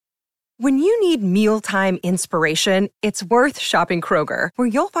When you need mealtime inspiration, it's worth shopping Kroger, where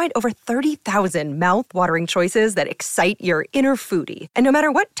you'll find over 30,000 mouth-watering choices that excite your inner foodie. And no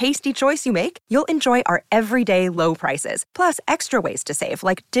matter what tasty choice you make, you'll enjoy our everyday low prices, plus extra ways to save,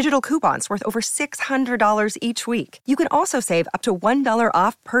 like digital coupons worth over $600 each week. You can also save up to $1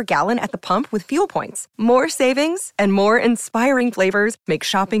 off per gallon at the pump with fuel points. More savings and more inspiring flavors make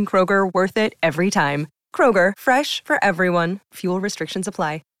shopping Kroger worth it every time. Kroger, fresh for everyone. Fuel restrictions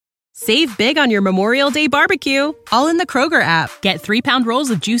apply. Save big on your Memorial Day barbecue, all in the Kroger app. Get 3-pound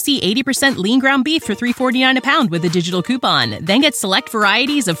rolls of juicy 80% lean ground beef for $3.49 a pound with a digital coupon. Then get select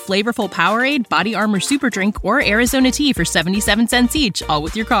varieties of flavorful Powerade, Body Armor Super Drink, or Arizona tea for 77 cents each, all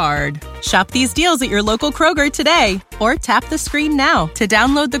with your card. Shop these deals at your local Kroger today, or tap the screen now to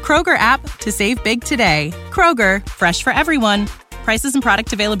download the Kroger app to save big today. Kroger, fresh for everyone. Prices and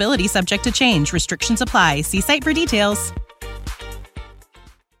product availability subject to change. Restrictions apply. See site for details.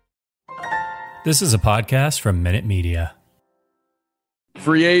 This is a podcast from Minute Media.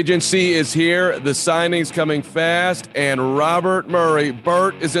 Free agency is here. The signing's coming fast. And Robert Murray,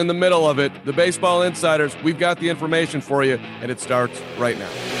 Bert, is in the middle of it. The Baseball Insiders, we've got the information for you, and it starts right now.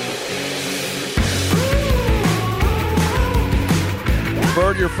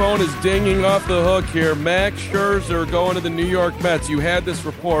 Bert, your phone is dinging off the hook here. Max Scherzer going to the New York Mets. You had this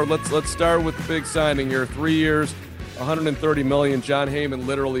report. Let's start with the big signing here. 3 years. $130 million. John Heyman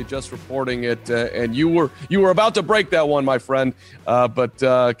literally just reporting it, and you were about to break that one, my friend. But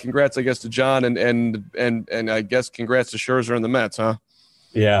congrats, I guess, to John, and I guess congrats to Scherzer and the Mets, huh?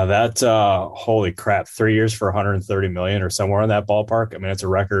 Yeah, that holy crap! 3 years for $130 million or somewhere in that ballpark. I mean, it's a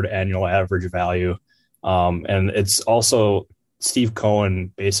record annual average value, and it's also Steve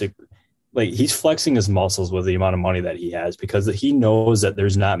Cohen he's flexing his muscles with the amount of money that he has, because he knows that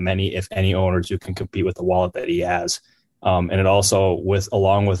there's not many, if any, owners who can compete with the wallet that he has. And it also,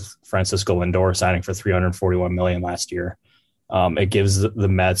 along with Francisco Lindor signing for $341 million last year, it gives the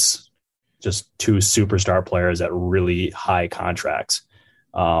Mets just two superstar players at really high contracts.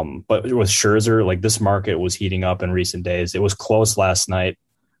 But with Scherzer, this market was heating up in recent days. It was close last night,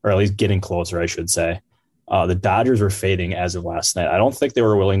 or at least getting closer, I should say. The Dodgers were fading as of last night. I don't think they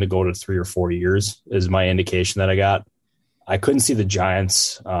were willing to go to 3 or 4 years, is my indication that I got. I couldn't see the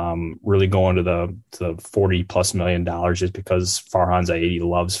Giants really going to the $40+ million just because Farhan Zaidi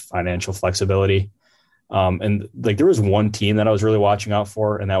loves financial flexibility. And there was one team that I was really watching out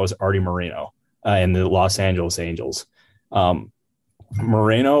for, and that was Artie Moreno and the Los Angeles Angels.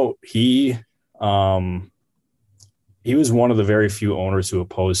 Moreno, he was one of the very few owners who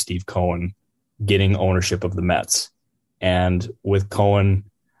opposed Steve Cohen getting ownership of the Mets. And with Cohen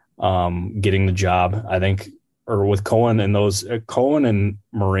getting the job, I think, or with Cohen and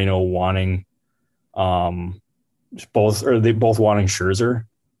Moreno wanting both wanting Scherzer,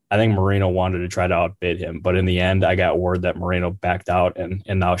 I think Moreno wanted to try to outbid him. But in the end, I got word that Moreno backed out, and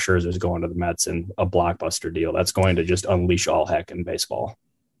now Scherzer's going to the Mets in a blockbuster deal. That's going to just unleash all heck in baseball.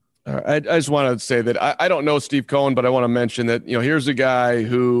 I just want to say that I don't know Steve Cohen, but I want to mention that, here's a guy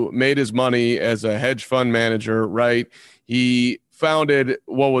who made his money as a hedge fund manager, right? He founded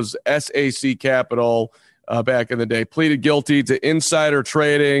what was SAC Capital back in the day, pleaded guilty to insider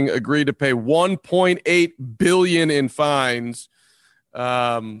trading, agreed to pay $1.8 billion in fines.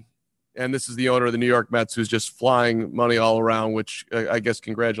 And this is the owner of the New York Mets, who's just flying money all around, which I guess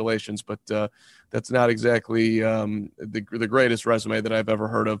congratulations, but that's not exactly the greatest resume that I've ever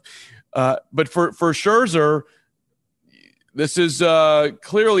heard of. But for Scherzer, this is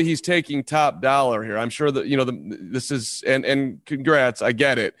clearly he's taking top dollar here. I'm sure that, this is, and congrats, I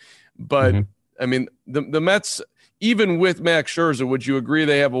get it. But I mean, the Mets, even with Max Scherzer, would you agree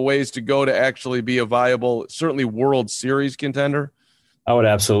they have a ways to go to actually be a viable, certainly World Series contender? I would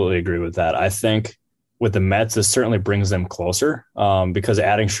absolutely agree with that. I think with the Mets, this certainly brings them closer because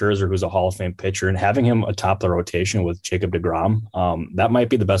adding Scherzer, who's a Hall of Fame pitcher, and having him atop the rotation with Jacob deGrom, that might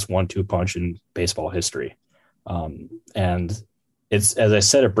be the best 1-2 punch in baseball history. And it's, as I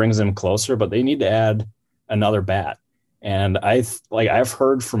said, it brings them closer, but they need to add another bat. And I've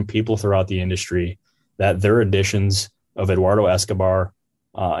heard from people throughout the industry that their additions of Eduardo Escobar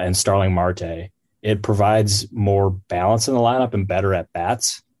and Starling Marte, it provides more balance in the lineup and better at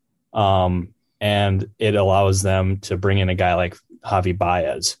bats. And it allows them to bring in a guy like Javi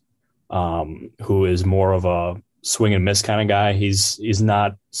Baez, who is more of a swing and miss kind of guy. He's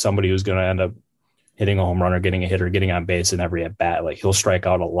not somebody who's going to end up hitting a home run or getting a hit or getting on base in every at bat. He'll strike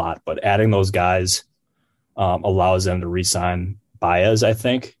out a lot, but adding those guys allows them to re-sign Baez, I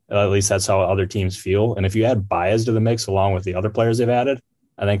think. At least that's how other teams feel. And if you add Baez to the mix along with the other players they've added,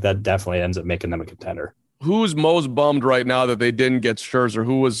 I think that definitely ends up making them a contender. who's most bummed right now that they didn't get Scherzer?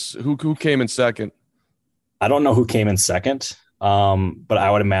 Who came in second? I don't know who came in second, but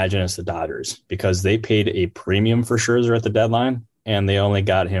I would imagine it's the Dodgers because they paid a premium for Scherzer at the deadline, and they only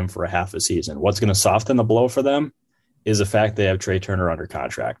got him for a half a season. What's going to soften the blow for them is the fact they have Trey Turner under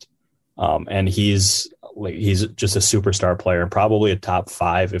contract, and he's just a superstar player and probably a top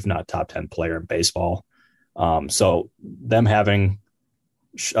 5, if not top 10 player in baseball. So them having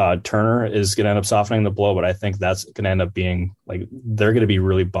Turner is going to end up softening the blow, but I think that's going to end up being like they're going to be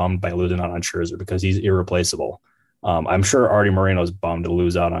really bummed by losing out on Scherzer because he's irreplaceable. I'm sure Artie Moreno's bummed to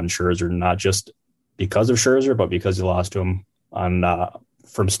lose out on Scherzer, not just because of Scherzer, but because he lost to him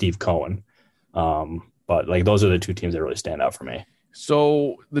from Steve Cohen. But like those are the two teams that really stand out for me.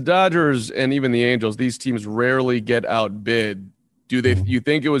 So the Dodgers and even the Angels, these teams rarely get outbid. Do they? You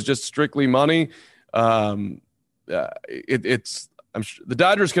think it was just strictly money? It's I'm sure the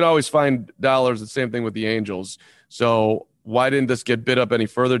Dodgers can always find dollars. The same thing with the Angels. So why didn't this get bid up any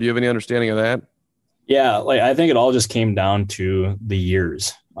further? Do you have any understanding of that? Yeah, like I think it all just came down to the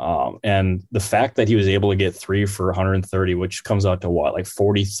years. And the fact that he was able to get 3 for 130, which comes out to what, like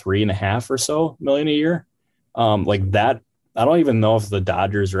 43.5 or so million a year. Like that, I don't even know if the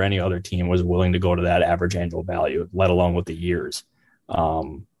Dodgers or any other team was willing to go to that average annual value, let alone with the years.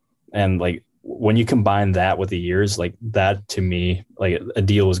 And like when you combine that with the years, like that to me, like a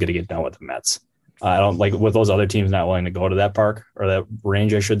deal was going to get done with the Mets. I don't like with those other teams not willing to go to that park or that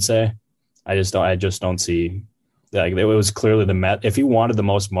range, I should say. I just don't see. Like it was clearly the Mets. If he wanted the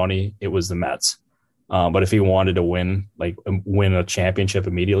most money, it was the Mets. But if he wanted to win a championship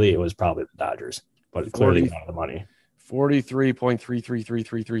immediately, it was probably the Dodgers. But clearly not the money.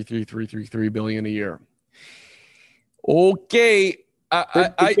 $43.3333333 billion a year. Okay,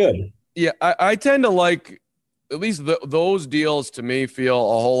 I tend to like at least those deals. To me, feel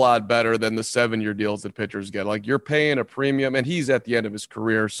a whole lot better than the 7-year deals that pitchers get. Like you're paying a premium, and he's at the end of his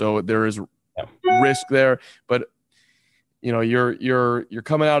career, so there is risk there. But you know, you're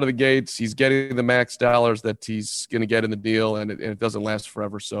coming out of the gates. He's getting the max dollars that he's going to get in the deal, and it doesn't last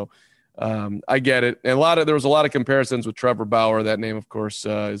forever. So I get it. And there was a lot of comparisons with Trevor Bauer. That name, of course,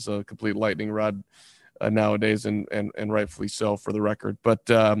 is a complete lightning rod nowadays, and rightfully so for the record. But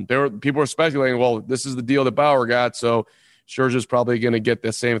people were speculating, well, this is the deal that Bauer got, so Scherzer's probably going to get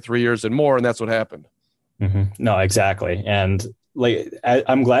the same 3 years and more, and that's what happened. Mm-hmm. No, exactly. And like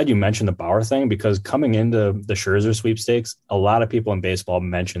I'm glad you mentioned the Bauer thing because coming into the Scherzer sweepstakes, a lot of people in baseball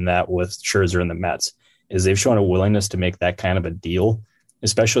mention that with Scherzer and the Mets is they've shown a willingness to make that kind of a deal,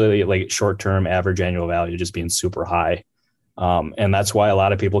 especially like short-term average annual value just being super high. And that's why a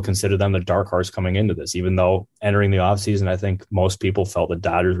lot of people consider them the dark horse coming into this, even though entering the offseason, I think most people felt the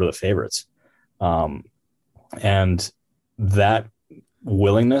Dodgers were the favorites. And that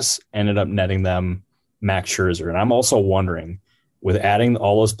willingness ended up netting them Max Scherzer. And I'm also wondering, with adding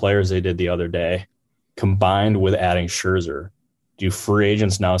all those players they did the other day, combined with adding Scherzer, do free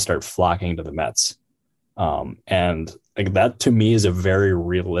agents now start flocking to the Mets? And like that to me is a very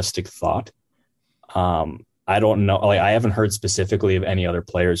realistic thought. I don't know. Like I haven't heard specifically of any other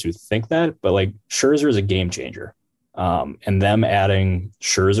players who think that, but like Scherzer is a game changer. And them adding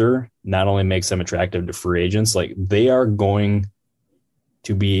Scherzer not only makes them attractive to free agents, like they are going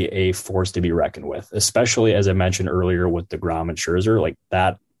to be a force to be reckoned with, especially as I mentioned earlier with DeGrom and Scherzer, like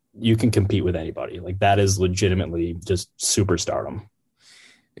that you can compete with anybody. Like that is legitimately just superstardom.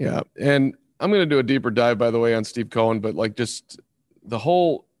 Yeah. And I'm going to do a deeper dive, by the way, on Steve Cohen, but like just the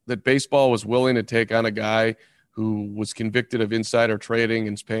whole that baseball was willing to take on a guy who was convicted of insider trading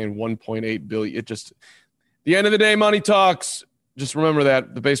and is paying $1.8 billion. It just, the end of the day, money talks. Just remember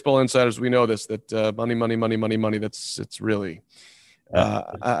that the baseball insiders, we know this, that money. It's really,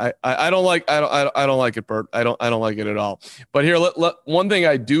 I don't like it, Bert. I don't like it at all. But here, one thing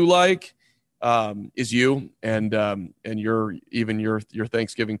I do like is you and your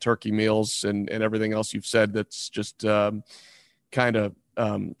Thanksgiving turkey meals and everything else you've said. That's just kind of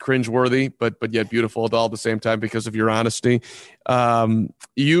cringeworthy, but yet beautiful at all the same time because of your honesty.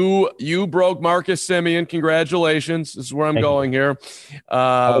 You broke Marcus Semien. Congratulations. This is where I'm going here.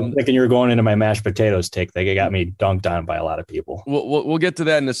 I was thinking you were going into my mashed potatoes take. They got me dunked on by a lot of people. We'll get to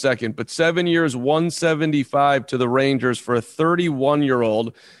that in a second. But 7 years, 175 to the Rangers for a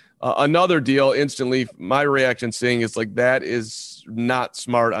 31-year-old. Another deal instantly. My reaction seeing is like that is not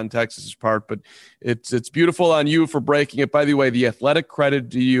smart on Texas's part, but it's beautiful on you for breaking it. By the way, the Athletic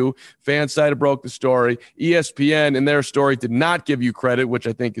credit to you. Fanside broke the story. ESPN in their story did not give you credit, which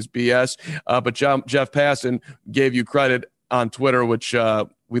I think is BS. But Jeff Passan gave you credit on Twitter, which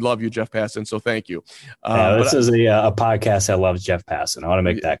we love you, Jeff Passan. So thank you. This is a podcast that loves Jeff Passan. I want to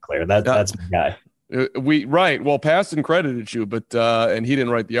make that clear. That's my guy. Well, Paston credited you, but and he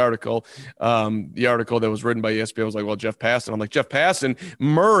didn't write the article. The article that was written by ESPN was like, well, Jeff Paston. I'm like, Jeff Paston.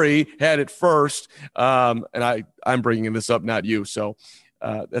 Murray had it first, and I'm bringing this up, not you. So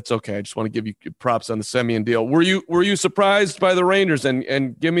that's okay. I just want to give you props on the Semien deal. Were you surprised by the Rangers?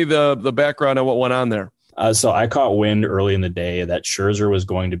 And give me the background on what went on there. So I caught wind early in the day that Scherzer was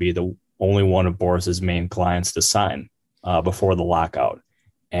going to be the only one of Boris's main clients to sign before the lockout.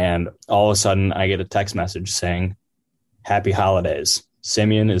 And all of a sudden I get a text message saying, happy holidays.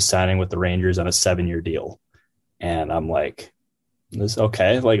 Semien is signing with the Rangers on a 7-year deal. And I'm like, this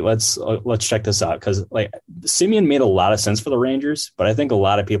okay. Like, let's check this out. Cause like Semien made a lot of sense for the Rangers, but I think a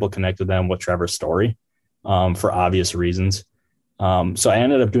lot of people connected them with Trevor Story for obvious reasons. So I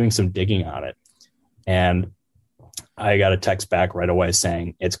ended up doing some digging on it, and I got a text back right away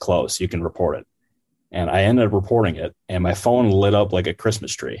saying it's close. You can report it. And I ended up reporting it, and my phone lit up like a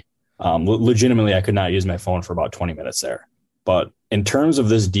Christmas tree. Legitimately, I could not use my phone for about 20 minutes there. But in terms of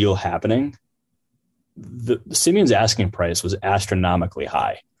this deal happening, the Semien's asking price was astronomically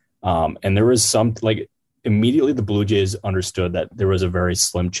high. And there was immediately the Blue Jays understood that there was a very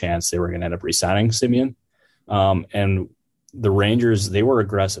slim chance they were going to end up re-signing Semien. And the Rangers, they were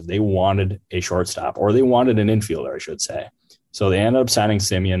aggressive. They wanted a shortstop, or they wanted an infielder, I should say. So they ended up signing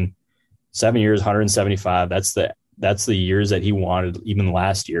Semien. 7 years, 175. That's the years that he wanted, even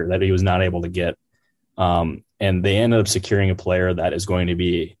last year, that he was not able to get. And they ended up securing a player that is going to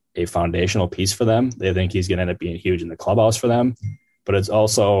be a foundational piece for them. They think he's going to end up being huge in the clubhouse for them, but it's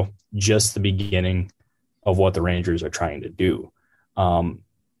also just the beginning of what the Rangers are trying to do.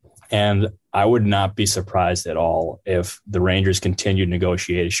 And I would not be surprised at all if the Rangers continued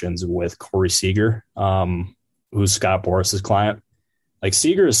negotiations with Corey Seager, who's Scott Boris's client. Like,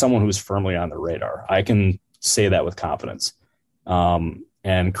 Seager is someone who's firmly on the radar. I can say that with confidence.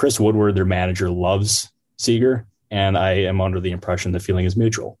 And Chris Woodward, their manager, loves Seager, and I am under the impression the feeling is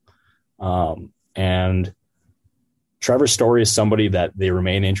mutual. And Trevor Story is somebody that they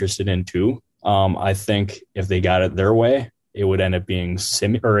remain interested in too. I think if they got it their way, it would end up being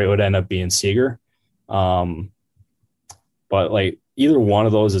Seager. But like, either one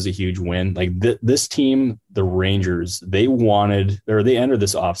of those is a huge win. Like this team, the Rangers, they entered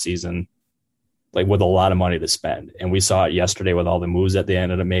this offseason like with a lot of money to spend. And we saw it yesterday with all the moves that they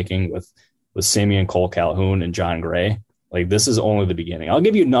ended up making with Semien, Cole Calhoun, and John Gray. Like, this is only the beginning. I'll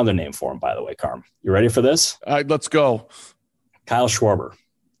give you another name for him, by the way, Carm. You ready for this? All right, let's go. Kyle Schwarber.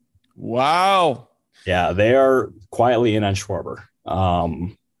 Wow. Yeah, they are quietly in on Schwarber.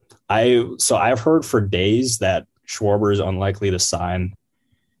 I've heard for days that Schwarber is unlikely to sign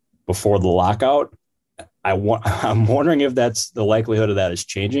before the lockout. I'm wondering if that's the likelihood of that is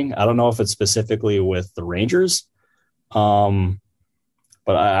changing. I don't know if it's specifically with the Rangers, but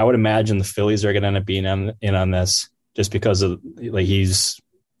I would imagine the Phillies are going to end up being in on this just because of like he's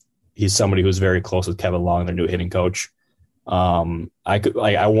somebody who's very close with Kevin Long, their new hitting coach. I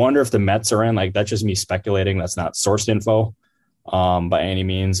wonder if the Mets are in. Like, that's just me speculating. That's not sourced info by any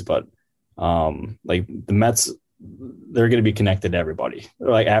means, but like the Mets, they're going to be connected to everybody.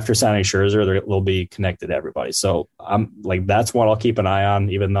 Like, after signing Scherzer, they'll be connected to everybody. So I'm like, that's what I'll keep an eye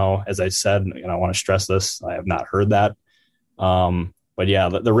on, even though, as I said, I want to stress this, I have not heard that. But yeah,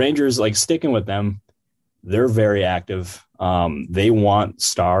 the Rangers, like, sticking with them, they're very active. They want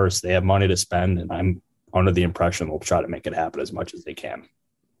stars. They have money to spend, and I'm under the impression they'll try to make it happen as much as they can.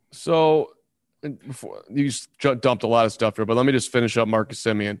 So before, you dumped a lot of stuff here, but let me just finish up Marcus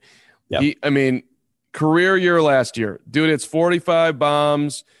Semien. Yep. Career year last year, dude, it's 45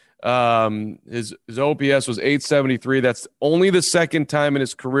 bombs. His OPS was 873. That's only the second time in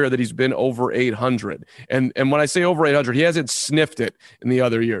his career that he's been over 800. And when I say over 800, he hasn't sniffed it in the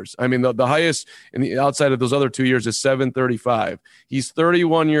other years. I mean, the highest in the outside of those other 2 years is 735. He's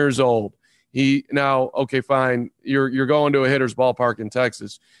 31 years old. Okay, fine. You're going to a hitter's ballpark in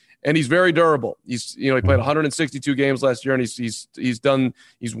Texas. And he's very durable. He played 162 games last year, and he's been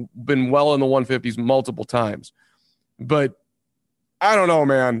well in the 150s multiple times. But I don't know,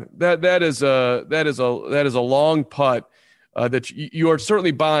 man. That is a long putt that you are certainly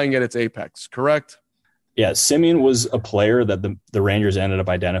buying at its apex, correct? Yeah, Semien was a player that the Rangers ended up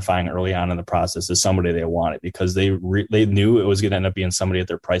identifying early on in the process as somebody they wanted, because they knew it was going to end up being somebody at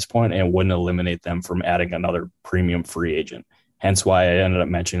their price point and wouldn't eliminate them from adding another premium free agent. Hence why I ended up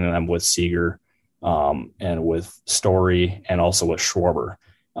mentioning them with Seager and with Story and also with Schwarber.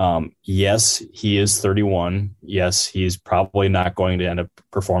 Yes, he is 31. Yes, he's probably not going to end up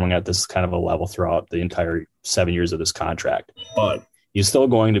performing at this kind of a level throughout the entire 7 years of this contract, but he's still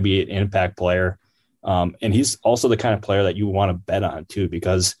going to be an impact player. And he's also the kind of player that you want to bet on too,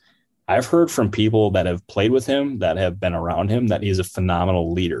 because I've heard from people that have played with him, that have been around him, that he's a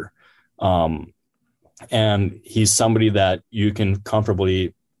phenomenal leader. And he's somebody that you can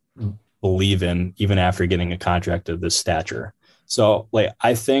comfortably believe in even after getting a contract of this stature. So like,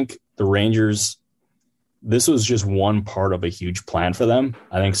 I think the Rangers, this was just one part of a huge plan for them.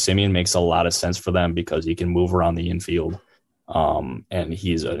 I think Semien makes a lot of sense for them because he can move around the infield, and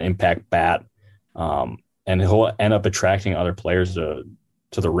he's an impact bat, and he'll end up attracting other players to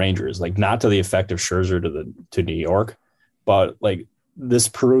the Rangers, like not to the effect of Scherzer to New York, but like this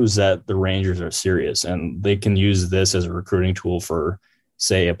proves that the Rangers are serious and they can use this as a recruiting tool for,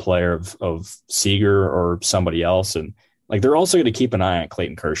 say, a player of Seager or somebody else. And like, they're also going to keep an eye on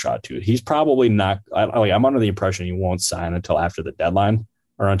Clayton Kershaw too. He's probably not, I'm under the impression he won't sign until after the deadline,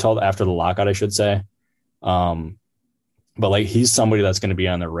 or until after the lockout, I should say. But like, he's somebody that's going to be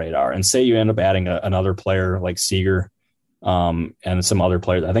on their radar. And say you end up adding another player like Seager, and some other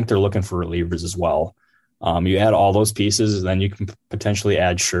players. I think they're looking for relievers as well. You add all those pieces, then you can potentially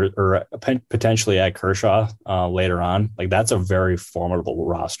add Kershaw later on. Like, that's a very formidable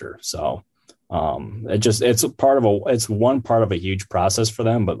roster. So it's one part of a huge process for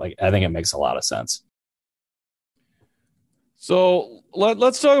them, but like, I think it makes a lot of sense. So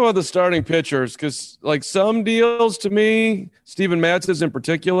let's talk about the starting pitchers, because like some deals to me, Steven Matz in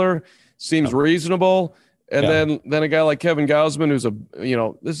particular, seems reasonable. And then a guy like Kevin Gausman, who's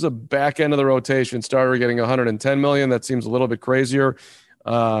this is a back end of the rotation starter getting $110 million. That seems a little bit crazier.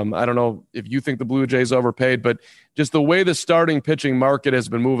 I don't know if you think the Blue Jays overpaid, but just the way the starting pitching market has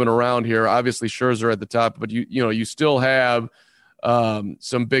been moving around here, obviously Scherzer at the top, but you still have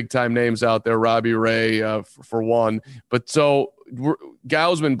some big time names out there, Robbie Ray for one. But so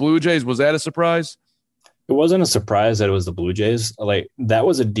Gausman, Blue Jays, was that a surprise? It wasn't a surprise that it was the Blue Jays. Like, that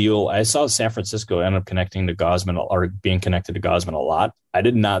was a deal. I saw San Francisco end up connecting to Gausman, or being connected to Gausman a lot. I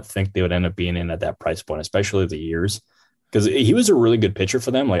did not think they would end up being in at that price point, especially the years, because he was a really good pitcher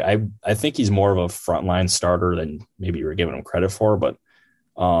for them. Like, I think he's more of a frontline starter than maybe you were giving him credit for. But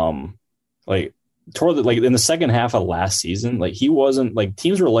in the second half of last season, like, he wasn't, like,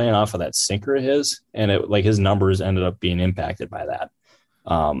 teams were laying off of that sinker of his, and his numbers ended up being impacted by that.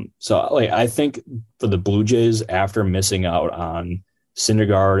 So like, I think for the Blue Jays, after missing out on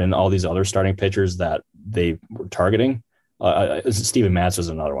Syndergaard and all these other starting pitchers that they were targeting, Steven Matz was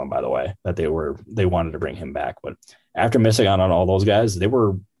another one, by the way, that they wanted to bring him back. But after missing out on all those guys, they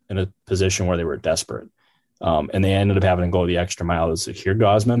were in a position where they were desperate. And they ended up having to go the extra mile to secure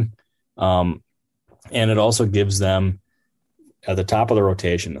Gausman. And it also gives them at the top of the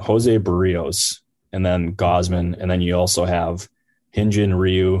rotation, Jose Barrios, and then Gausman. And then you also have Hyun-Jin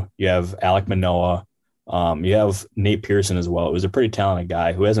Ryu, you have Alek Manoah, you have Nate Pearson as well. It was a pretty talented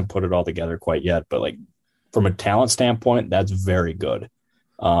guy who hasn't put it all together quite yet, but like, from a talent standpoint, that's very good.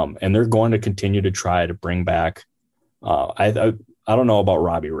 And they're going to continue to try to bring back. I don't know about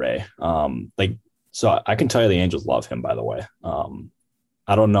Robbie Ray. So I can tell you the Angels love him, by the way.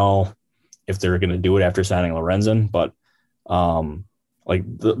 I don't know if they're going to do it after signing Lorenzen, but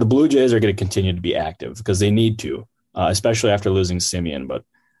the Blue Jays are going to continue to be active because they need to. Especially after losing Semien. But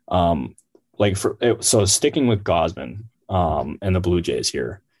so sticking with Gausman and the Blue Jays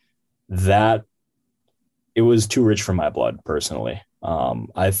here, that it was too rich for my blood personally.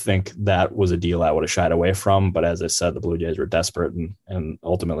 I think that was a deal I would have shied away from. But as I said, the Blue Jays were desperate, and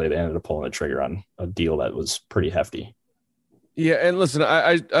ultimately they ended up pulling the trigger on a deal that was pretty hefty. Yeah, and listen,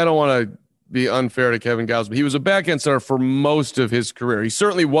 I don't want to be unfair to Kevin Gausman. He was a back end starter for most of his career. He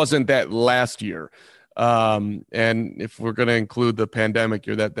certainly wasn't that last year. And if we're going to include the pandemic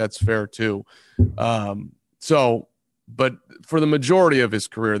year, that's fair too. But for the majority of his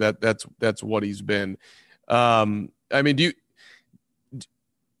career, that's what he's been. I mean,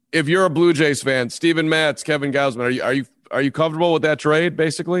 if you're a Blue Jays fan, Steven Matz, Kevin Gausman, are you comfortable with that trade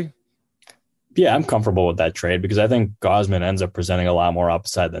basically? Yeah, I'm comfortable with that trade because I think Gausman ends up presenting a lot more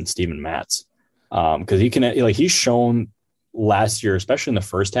upside than Steven Matz. Cause he's shown last year, especially in the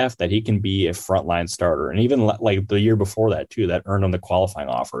first half, that he can be a frontline starter. And even like the year before that too, that earned him the qualifying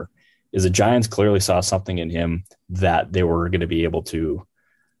offer, is the Giants clearly saw something in him that they were going to be able to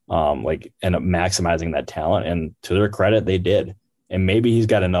end up maximizing that talent. And to their credit, they did. And maybe he's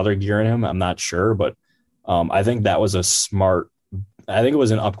got another gear in him. I'm not sure, but I think that was I think it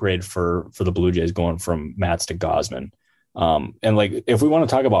was an upgrade for the Blue Jays going from Matz to Gausman. And like, if we want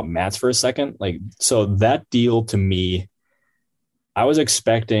to talk about Matz for a second, so that deal to me, I was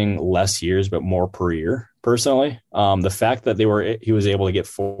expecting less years, but more per year personally. The fact that he was able to get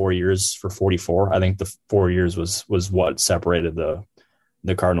 4 years for 44, I think the 4 years was what separated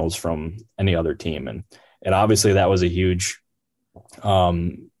the Cardinals from any other team. And obviously that was a huge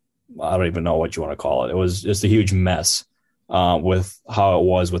I don't even know what you want to call it. It was just a huge mess with how it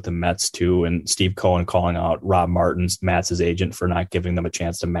was with the Mets too. And Steve Cohen calling out Rob Martin's, Mats' agent, for not giving them a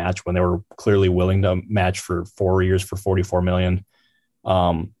chance to match when they were clearly willing to match for 4 years for $44 million.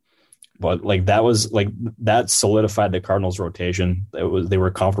 But like that solidified the Cardinals rotation. They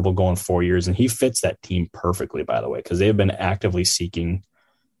were comfortable going 4 years, and he fits that team perfectly, by the way, because they've been actively seeking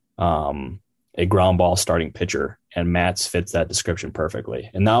a ground ball starting pitcher, and Mats fits that description perfectly.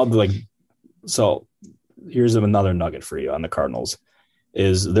 And now, so here's another nugget for you on the Cardinals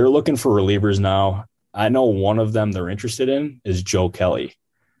is they're looking for relievers now. I know one of them they're interested in is Joe Kelly.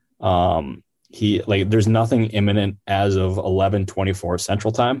 There's nothing imminent as of 11:24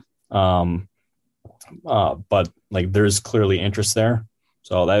 Central Time. But like there's clearly interest there.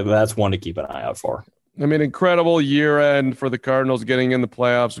 So that's one to keep an eye out for. I mean, incredible year end for the Cardinals getting in the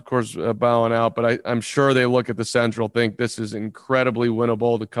playoffs, of course, bowing out, but I'm sure they look at the Central, think this is incredibly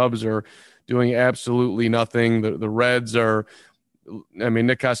winnable. The Cubs are doing absolutely nothing. The Reds are, I mean,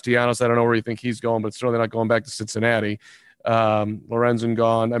 Nick Castellanos, I don't know where you think he's going, but certainly not going back to Cincinnati. Lorenzen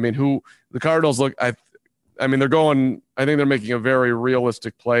gone. I mean, the Cardinals look, I think they're making a very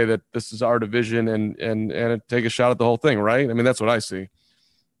realistic play that this is our division and take a shot at the whole thing, right? I mean, that's what I see.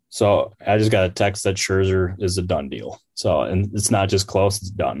 So I just got a text that Scherzer is a done deal. So, and it's not just close, it's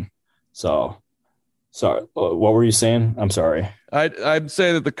done. So, sorry, what were you saying? I'm sorry. I'd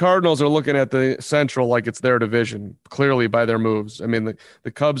say that the Cardinals are looking at the Central like it's their division, clearly by their moves. I mean,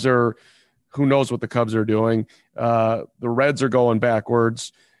 the Cubs are, who knows what the Cubs are doing. The Reds are going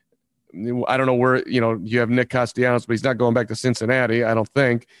backwards. I don't know where, you have Nick Castellanos, but he's not going back to Cincinnati, I don't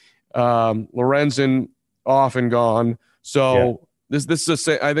think. Lorenzen off and gone. So yeah. This is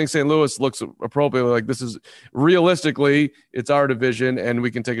I think St. Louis looks appropriately like this is realistically it's our division and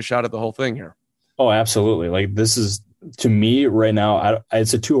we can take a shot at the whole thing here. Oh, absolutely. Like this is, to me right now,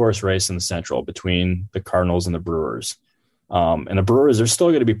 it's a 2-horse race in the Central between the Cardinals and the Brewers. And the Brewers are still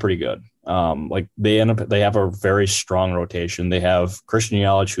going to be pretty good. They have a very strong rotation. They have Christian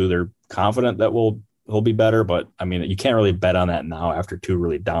Yelich, who they're confident that he'll be better, but I mean, you can't really bet on that now after 2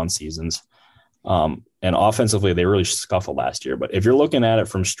 really down seasons. And offensively, they really scuffled last year. But if you're looking at it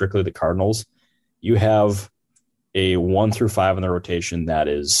from strictly the Cardinals, you have a 1 through 5 in the rotation that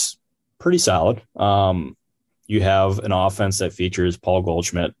is pretty solid. You have an offense that features Paul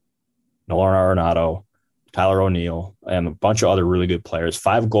Goldschmidt, Nolan Arenado, Tyler O'Neill, and a bunch of other really good players,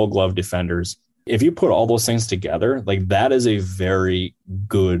 5 Gold Glove defenders. If you put all those things together, like that is a very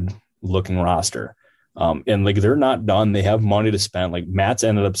good looking roster. And like they're not done. They have money to spend. Like Mats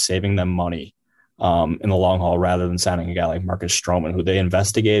ended up saving them money in the long haul rather than signing a guy like Marcus Stroman, who they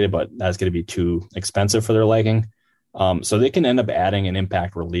investigated, but that's going to be too expensive for their liking. So they can end up adding an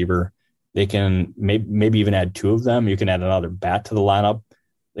impact reliever. They can maybe even add 2 of them. You can add another bat to the lineup.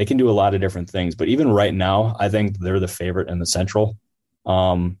 They can do a lot of different things. But even right now, I think they're the favorite in the Central.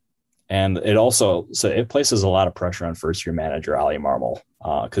 And it places a lot of pressure on first-year manager Ollie Marmol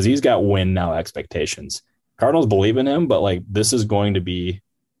because he's got win now expectations. Cardinals believe in him, but like this is going to be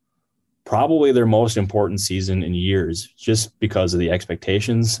probably their most important season in years just because of the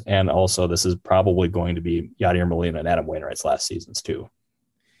expectations. And also this is probably going to be Yadier Molina and Adam Wainwright's last seasons too.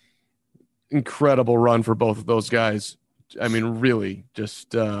 Incredible run for both of those guys. I mean, really,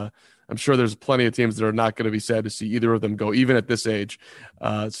 just I'm sure there's plenty of teams that are not going to be sad to see either of them go, even at this age.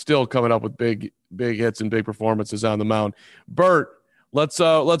 Still coming up with big hits and big performances on the mound. Bert, let's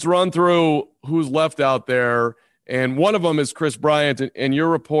run through who's left out there, and one of them is Chris Bryant, and you're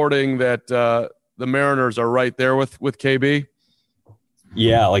reporting that the Mariners are right there with KB.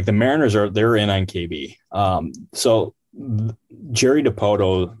 Yeah, like the Mariners they're in on KB. So Jerry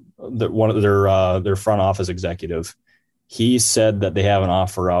Dipoto, one of their front office executive, he said that they have an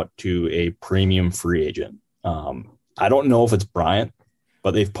offer out to a premium free agent. I don't know if it's Bryant,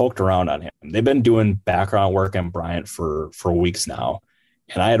 but they've poked around on him. They've been doing background work on Bryant for weeks now.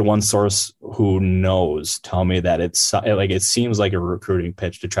 And I had one source who knows tell me that it seems like a recruiting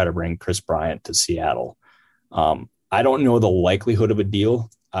pitch to try to bring Chris Bryant to Seattle. I don't know the likelihood of a deal.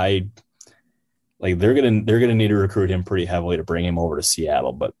 They're gonna need to recruit him pretty heavily to bring him over to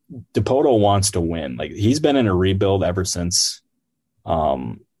Seattle. But Dipoto wants to win. Like he's been in a rebuild ever since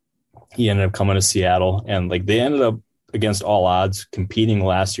he ended up coming to Seattle, and like they ended up against all odds competing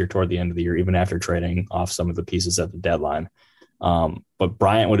last year toward the end of the year, even after trading off some of the pieces at the deadline. But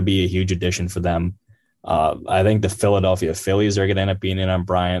Bryant would be a huge addition for them. I think the Philadelphia Phillies are going to end up being in on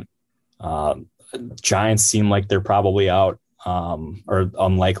Bryant. Giants seem like they're probably out. Or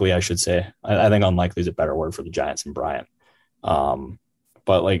unlikely, I should say. I think unlikely is a better word for the Giants and Bryant.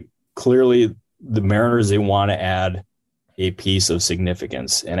 But like clearly the Mariners, they want to add a piece of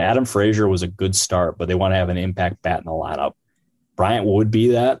significance. And Adam Frazier was a good start, but they want to have an impact bat in the lineup. Bryant would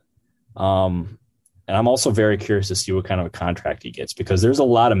be that. And I'm also very curious to see what kind of a contract he gets, because there's a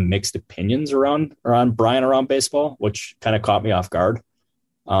lot of mixed opinions around Bryant around baseball, which kind of caught me off guard.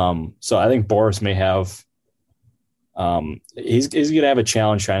 So I think Boras may have he's going to have a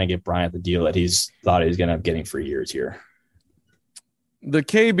challenge trying to get Bryant the deal that he's thought he's going to have getting for years here. The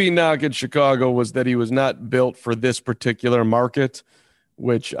KB knock in Chicago was that he was not built for this particular market,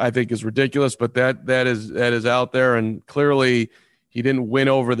 which I think is ridiculous, but that is out there. And clearly he didn't win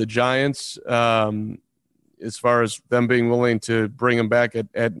over the Giants as far as them being willing to bring him back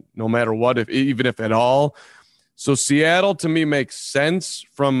at no matter what, even if at all. So Seattle, to me, makes sense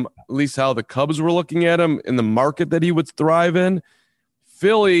from at least how the Cubs were looking at him in the market that he would thrive in.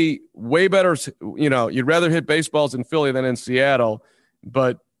 Philly, way better. You'd rather hit baseballs in Philly than in Seattle,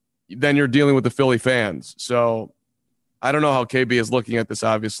 but then you're dealing with the Philly fans. So I don't know how KB is looking at this,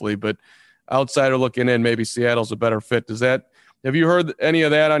 obviously, but outsider looking in, maybe Seattle's a better fit. Have you heard any of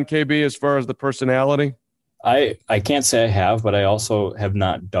that on KB as far as the personality? I can't say I have, but I also have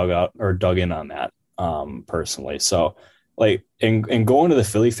not dug in on that personally. So like, and going to the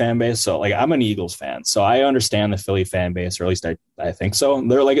Philly fan base. So like, I'm an Eagles fan, so I understand the Philly fan base, or at least I think so.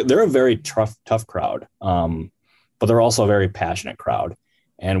 They're a very tough crowd. But they're also a very passionate crowd.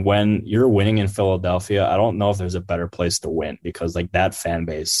 And when you're winning in Philadelphia, I don't know if there's a better place to win, because like that fan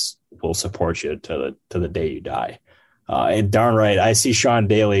base will support you to the day you die. And darn right, I see Sean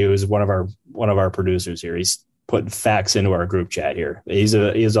Daly, who's one of our producers here. He's putting facts into our group chat here.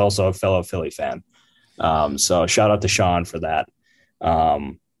 He's also a fellow Philly fan. So shout out to Sean for that.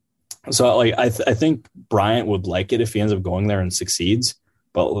 So like I think Bryant would like it if he ends up going there and succeeds,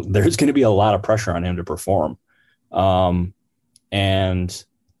 but there's going to be a lot of pressure on him to perform. And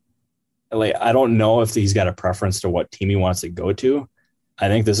like, I don't know if he's got a preference to what team he wants to go to. I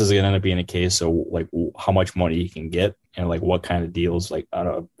think this is going to end up being a case of like how much money he can get and like what kind of deals, like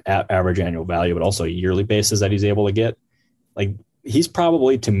on a average annual value, but also a yearly basis that he's able to get. Like, he's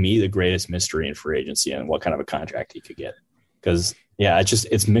probably, to me, the greatest mystery in free agency and what kind of a contract he could get. Because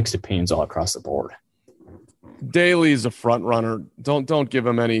it's mixed opinions all across the board. Daly's a front runner. Don't give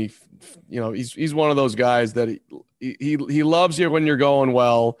him any. He's one of those guys that he loves you when you're going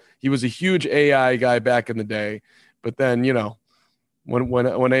well. He was a huge AI guy back in the day, but then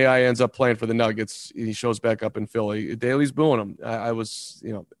when AI ends up playing for the Nuggets, he shows back up in Philly. Daly's booing him. I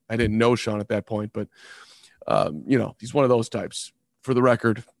didn't know Sean at that point, but he's one of those types. For the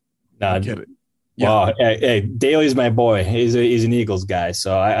record, I get it. Yeah. Wow. Hey, Daly's my boy. He's an Eagles guy,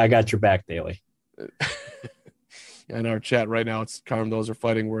 so I got your back, Daly. In our chat right now, it's Carm, those are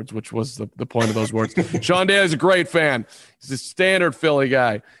fighting words, which was the point of those words. Sean Daly's a great fan. He's a standard Philly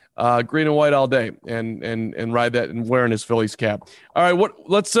guy, green and white all day, and ride that and wearing his Phillies cap. All right,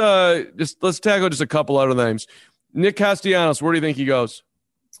 let's tackle just a couple other names. Nick Castellanos, where do you think he goes?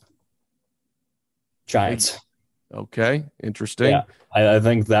 Giants. Okay, interesting. Yeah, I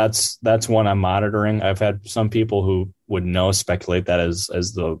think that's one I'm monitoring. I've had some people who would speculate that as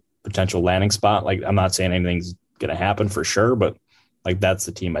the potential landing spot. Like, I'm not saying anything's going to happen for sure, but like, that's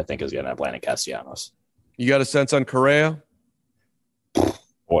the team I think is going to have landing Castellanos. You got a sense on Correa?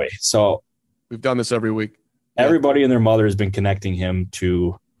 Boy, so we've done this every week. Everybody and their mother has been connecting him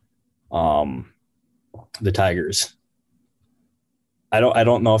to the Tigers. I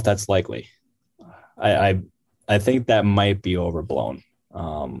don't know if that's likely. I think that might be overblown,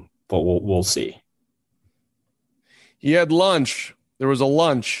 but we'll see. He had lunch. There was a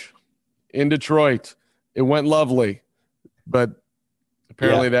lunch in Detroit. It went lovely, but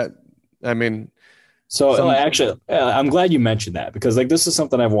apparently actually, I'm glad you mentioned that, because like, this is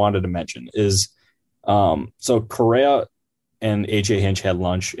something I've wanted to mention is, so Correa and AJ Hinch had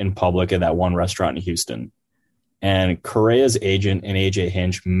lunch in public at that one restaurant in Houston, and Correa's agent and AJ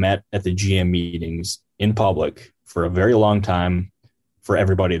Hinch met at the GM meetings in public for a very long time for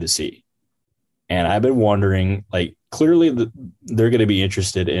everybody to see. And I've been wondering, like, clearly they're going to be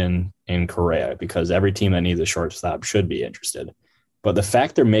interested in Correa, because every team that needs a shortstop should be interested. But the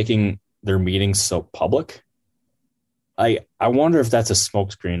fact they're making their meetings so public, I wonder if that's a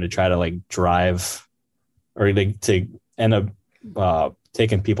smokescreen to try to like drive, or like to end up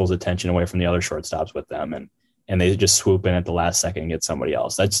taking people's attention away from the other shortstops with them, and they just swoop in at the last second and get somebody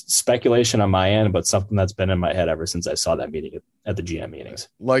else. That's speculation on my end, but something that's been in my head ever since I saw that meeting at the GM meetings.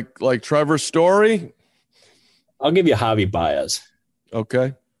 Like Trevor Story? I'll give you Javi Baez.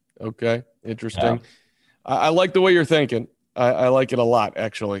 Okay. Interesting. Yeah. I like the way you're thinking. I like it a lot,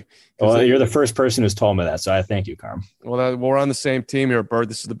 actually. Well, you're the first person who's told me that, so I thank you, Carm. Well, we're on the same team here, Bird.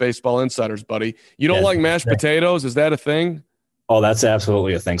 This is the Baseball Insiders, buddy. You don't like mashed potatoes? Is that a thing? Oh, that's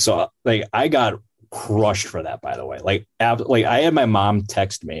absolutely a thing. So, like, I got crushed for that, by the way. Like I had my mom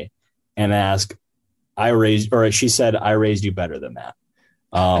text me and ask, she said, I raised you better than that.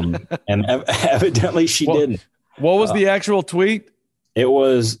 And evidently she didn't. What was the actual tweet? It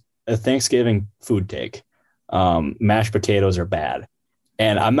was a Thanksgiving food take. Mashed potatoes are bad.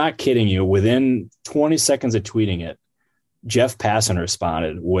 And I'm not kidding you. Within 20 seconds of tweeting it, Jeff Passan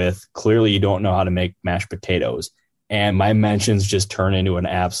responded with, clearly you don't know how to make mashed potatoes. And my mentions just turned into an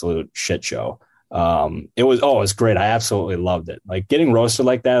absolute shit show. It was great. I absolutely loved it. Like, getting roasted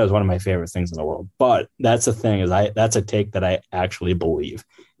like that is one of my favorite things in the world. But that's the thing, that's a take that I actually believe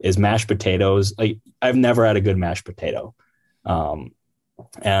is mashed potatoes. Like, I've never had a good mashed potato.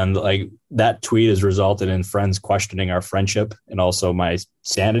 And like, that tweet has resulted in friends questioning our friendship and also my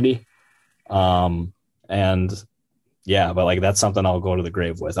sanity. And yeah, but like, that's something I'll go to the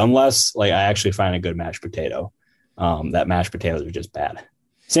grave with, unless like I actually find a good mashed potato. That mashed potatoes are just bad.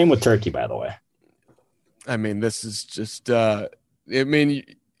 Same with turkey, by the way. I mean, this is just,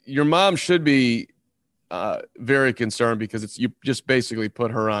 your mom should be very concerned because you just basically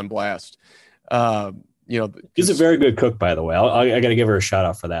put her on blast. She's a very good cook, by the way. I got to give her a shout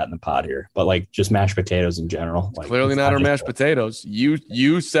out for that in the pod here, but like, just mashed potatoes in general. Like, clearly not her mashed potatoes.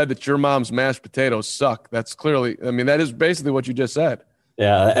 You said that your mom's mashed potatoes suck. That's clearly, that is basically what you just said.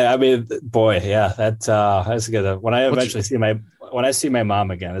 Yeah. I mean, boy, yeah, that's good. When I eventually see my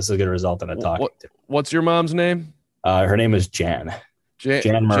mom again, this is going to result in a talk. What's your mom's name? Her name is Jan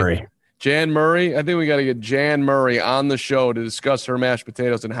Murray. Jan Murray. I think we got to get Jan Murray on the show to discuss her mashed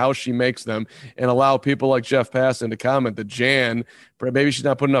potatoes and how she makes them, and allow people like Jeff Passan to comment that Jan, maybe she's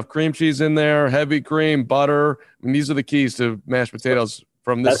not putting enough cream cheese in there, heavy cream, butter. I mean, these are the keys to mashed potatoes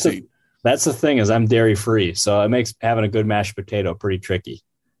from this seat. That's the thing, is I'm dairy free, so it makes having a good mashed potato pretty tricky.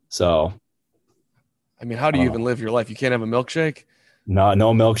 So, I mean, how do you even live your life? You can't have a milkshake? No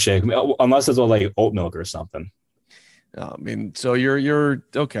milkshake, unless it's like oat milk or something. I mean, so you're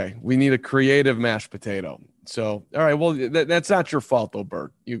okay. We need a creative mashed potato. So, all right. Well, that's not your fault though,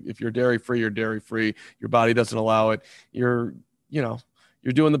 Bert. If you're dairy free, you're dairy free. Your body doesn't allow it. You're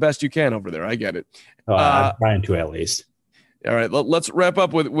doing the best you can over there. I get it. I'm trying to, at least. All right. Let's wrap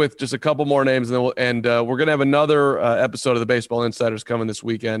up with just a couple more names, and then we're gonna have another episode of the Baseball Insiders coming this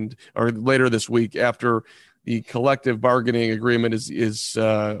weekend or later this week after the collective bargaining agreement is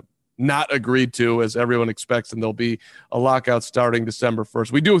not agreed to, as everyone expects, and there'll be a lockout starting December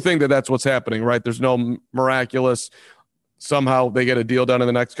 1st. We do think that that's what's happening, right? There's no miraculous, somehow they get a deal done in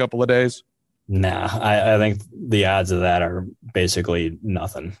the next couple of days. Nah, I think the odds of that are basically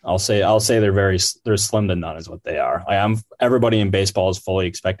nothing. I'll say they're slim to none is what they are. Everybody in baseball is fully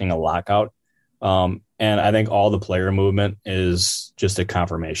expecting a lockout. And I think all the player movement is just a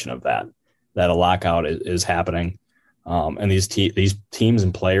confirmation of that a lockout is happening. And these teams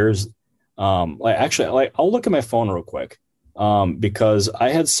and players, I'll look at my phone real quick, because I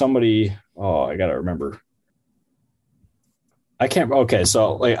had somebody. Oh, I gotta remember. I can't. Okay,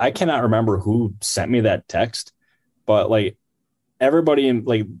 so like, I cannot remember who sent me that text, but like, everybody in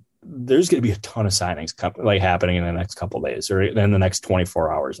like, there's going to be a ton of signings happening in the next couple of days, or in the next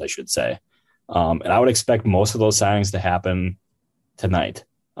 24 hours, I should say. And I would expect most of those signings to happen tonight.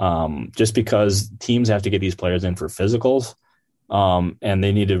 Just because teams have to get these players in for physicals, and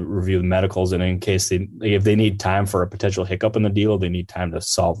they need to review the medicals. And in case if they need time for a potential hiccup in the deal, they need time to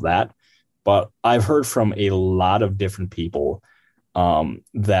solve that. But I've heard from a lot of different people,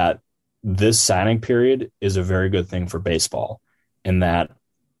 that this signing period is a very good thing for baseball, and that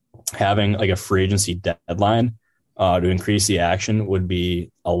having like a free agency deadline, to increase the action would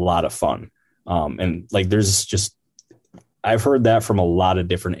be a lot of fun. And like, I've heard that from a lot of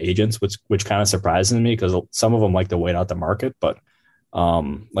different agents, which kind of surprises me, because some of them like to wait out the market. But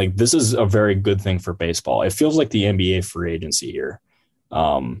like, this is a very good thing for baseball. It feels like the NBA free agency here.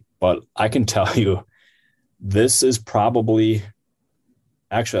 But I can tell you, this is probably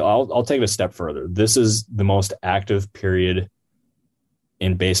actually, I'll take it a step further. This is the most active period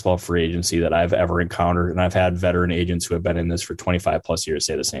in baseball free agency that I've ever encountered. And I've had veteran agents who have been in this for 25 plus years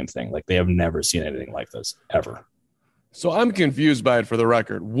say the same thing. Like, they have never seen anything like this ever. So I'm confused by it, for the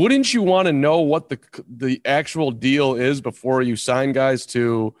record. Wouldn't you want to know what the actual deal is before you sign guys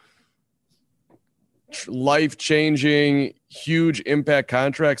to life-changing, huge impact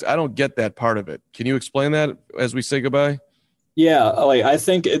contracts? I don't get that part of it. Can you explain that as we say goodbye? Yeah, like, I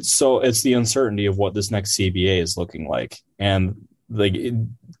think it's the uncertainty of what this next CBA is looking like. And like,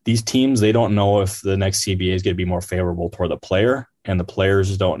 these teams, they don't know if the next CBA is going to be more favorable toward the player, and the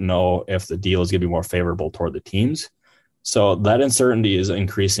players don't know if the deal is going to be more favorable toward the teams. So that uncertainty is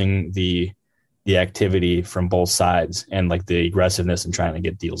increasing the activity from both sides and like the aggressiveness in trying to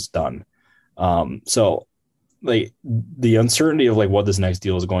get deals done. So like the uncertainty of like what this next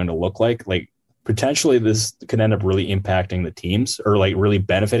deal is going to look like potentially this could end up really impacting the teams, or like really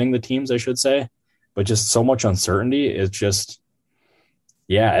benefiting the teams, I should say. But just so much uncertainty, it's just,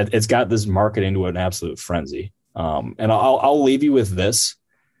 yeah, it's got this market into an absolute frenzy. And I'll leave you with this.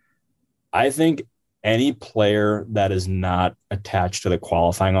 I think any player that is not attached to the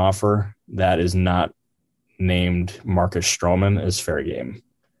qualifying offer that is not named Marcus Stroman is fair game.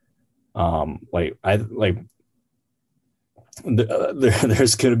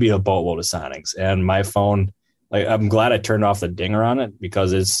 There's going to be a boatload of signings, and my phone, I'm glad I turned off the dinger on it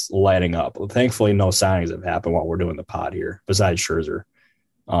because it's lighting up. Thankfully, no signings have happened while we're doing the pod here, besides Scherzer.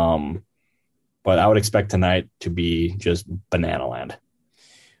 But I would expect tonight to be just banana land.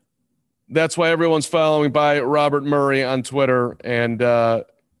 That's why everyone's following by Robert Murray on Twitter, and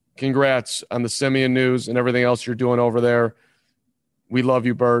congrats on the Semien news and everything else you're doing over there. We love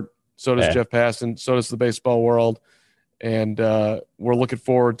you, Bert. So does Jeff Passan. So does the baseball world. And we're looking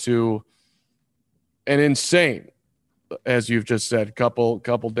forward to an insane, as you've just said, couple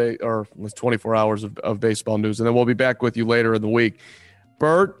days or 24 hours of baseball news. And then we'll be back with you later in the week.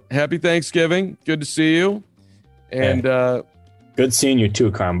 Bert, happy Thanksgiving. Good to see you. And good seeing you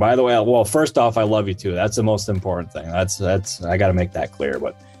too, Carm. By the way, well, first off, I love you too. That's the most important thing. That's I got to make that clear.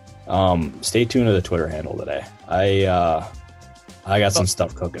 But stay tuned to the Twitter handle today. I got some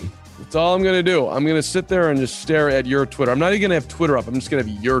stuff cooking. That's all I'm going to do. I'm going to sit there and just stare at your Twitter. I'm not even going to have Twitter up. I'm just going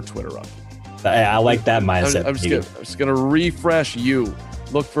to have your Twitter up. I like that mindset. I'm just going to refresh you.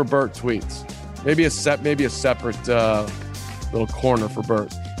 Look for Bert tweets. Maybe a separate little corner for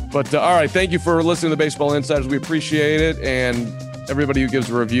Bert. But all right, thank you for listening to Baseball Insiders. We appreciate it. And everybody who gives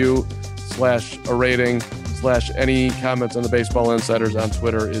a review / a rating / any comments on the Baseball Insiders on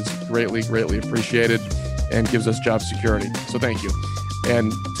Twitter is greatly, greatly appreciated and gives us job security. So thank you.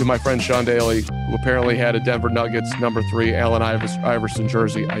 And to my friend Sean Daly, who apparently had a Denver Nuggets #3 Allen Iverson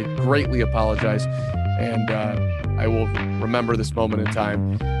jersey, I greatly apologize. And I will remember this moment in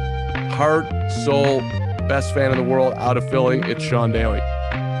time. Heart, soul, best fan in the world out of Philly, it's Sean Daly.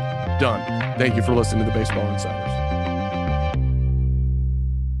 Done. Thank you for listening to the Baseball Insiders.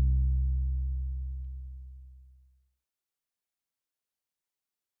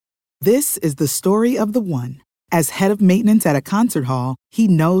 This is the story of the one. As head of maintenance at a concert hall, he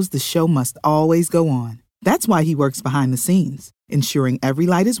knows the show must always go on. That's why he works behind the scenes, ensuring every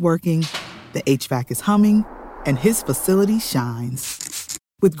light is working, the HVAC is humming, and his facility shines.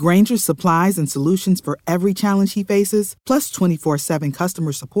 With Grainger's supplies and solutions for every challenge he faces, plus 24/7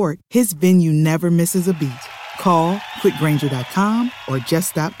 customer support, his venue never misses a beat. Call quickgrainger.com or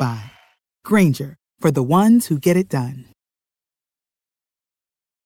just stop by. Grainger, for the ones who get it done.